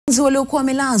Waliokuwa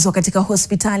wamelazwa katika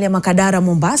hospitali ya Makadara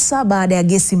Mombasa baada ya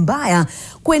gesi mbaya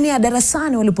kuenea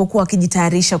darasani walipokuwa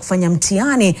wakijitayarisha kufanya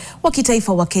mtihani wa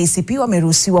kitaifa wa KCPE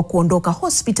wameruhusiwa kuondoka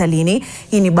hospitalini.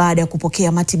 Hii ni baada ya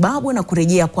kupokea matibabu na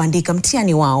kurejea kuandika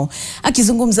mtihani wao.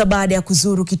 Akizungumza baada ya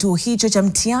kuzuru kituo hicho cha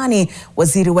mtihani,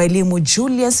 Waziri wa Elimu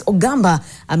Julius Ogamba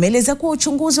ameeleza kuwa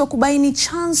uchunguzi wa kubaini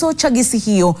chanzo cha gesi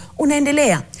hiyo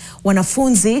unaendelea.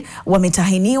 Wanafunzi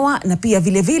wametahiniwa na pia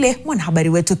vile mwanahabari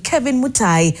wetu Kevin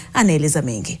Mutai anaeleza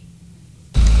mengi.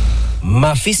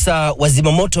 Maafisa wa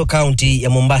zimamoto kaunti ya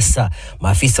Mombasa,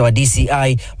 maafisa wa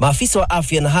DCI, maafisa wa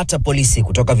afya na hata polisi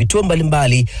kutoka vituo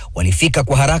mbalimbali walifika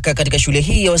kwa haraka katika shule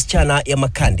hii ya wasichana ya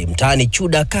Makandi mtaani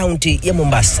Chuda, kaunti ya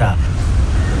Mombasa.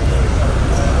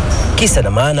 Kisa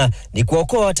na maana ni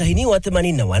kuokoa watahiniwa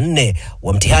 84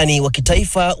 wa mtihani wa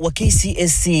kitaifa wa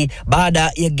KCSE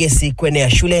baada ya gesi kuenea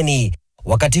shuleni.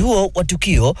 Wakati huo wa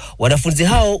tukio, wanafunzi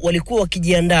hao walikuwa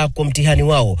wakijiandaa kwa mtihani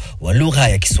wao wa lugha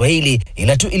ya Kiswahili,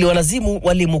 ila tu iliwalazimu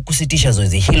walimu kusitisha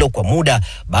zoezi hilo kwa muda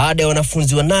baada ya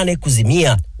wanafunzi 8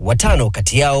 kuzimia, 5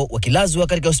 kati yao wakilazwa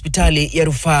katika hospitali ya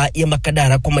rufaa ya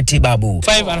Makadara kwa matibabu.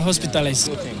 5 are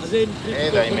hospitalized.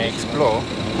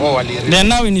 They are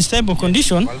now in stable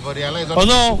condition,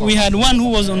 although we had one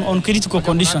who was on critical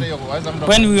condition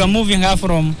when we were moving her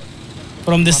from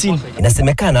the scene.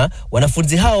 Inasemekana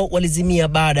wanafunzi hao walizimia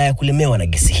baada ya kulemewa na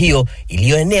gesi hiyo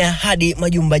iliyoenea hadi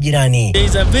majumba jirani. There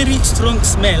is a very strong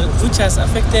smell which has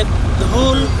affected the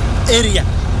whole area,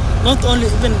 not only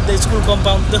even the school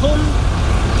compound, the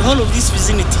whole of this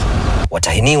vicinity.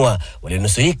 Watahiniwa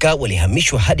walionusurika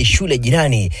walihamishwa hadi shule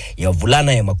jirani ya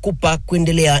wavulana ya Makupa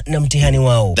kuendelea na mtihani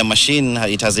wao. The machine,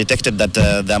 it has detected that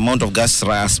the amount of gas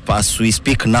as we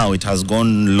speak now, it has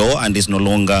gone low and is no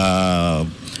longer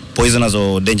poisonous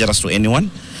or dangerous to anyone.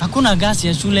 Hakuna gas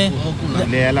ya shule.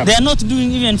 They are not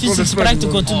doing even physics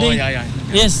practical today.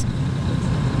 Yes.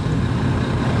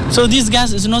 So this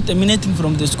gas is not emanating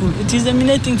from the school. It is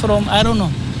emanating from, I don't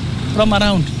know, from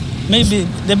around. Maybe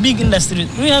the big industry.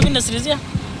 Do we have industries here?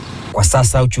 Kwa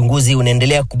sasa uchunguzi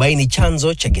unaendelea kubaini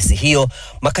chanzo cha gesi hiyo,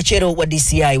 makachero wa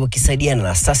DCI wakisaidiana na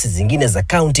asasi zingine za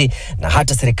kaunti na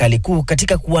hata serikali kuu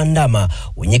katika kuandama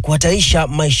wenye kuhatarisha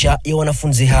maisha ya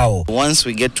wanafunzi hao. Once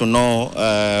we get to know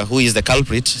who is the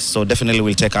culprit, so definitely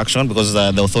we'll take action because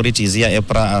the authorities here,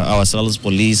 EPRA, ourselves,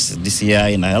 police,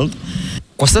 DCI and health.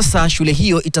 Kwa sasa shule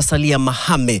hiyo itasalia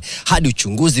mahame hadi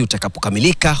uchunguzi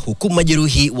utakapokamilika, huku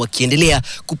majeruhi wakiendelea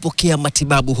kupokea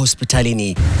matibabu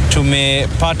hospitalini.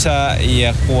 Tumepata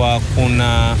ya kuwa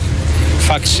kuna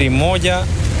factory moja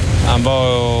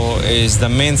ambayo is the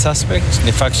main suspect,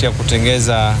 ni factory ya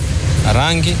kutengeza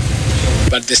rangi.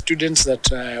 But the students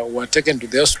that were taken to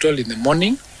the hospital in the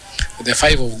morning, the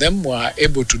 5 of them were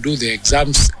able to do the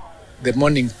exams, the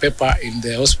morning paper in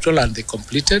the hospital, and they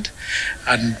completed,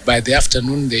 and by the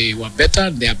afternoon they were better.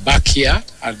 They are back here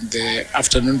and the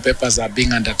afternoon papers are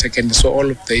being undertaken, so all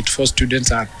of the 84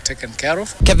 students are taken care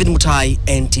of. Kevin Mutai,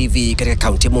 NTV, katika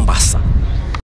kaunti ya Mombasa.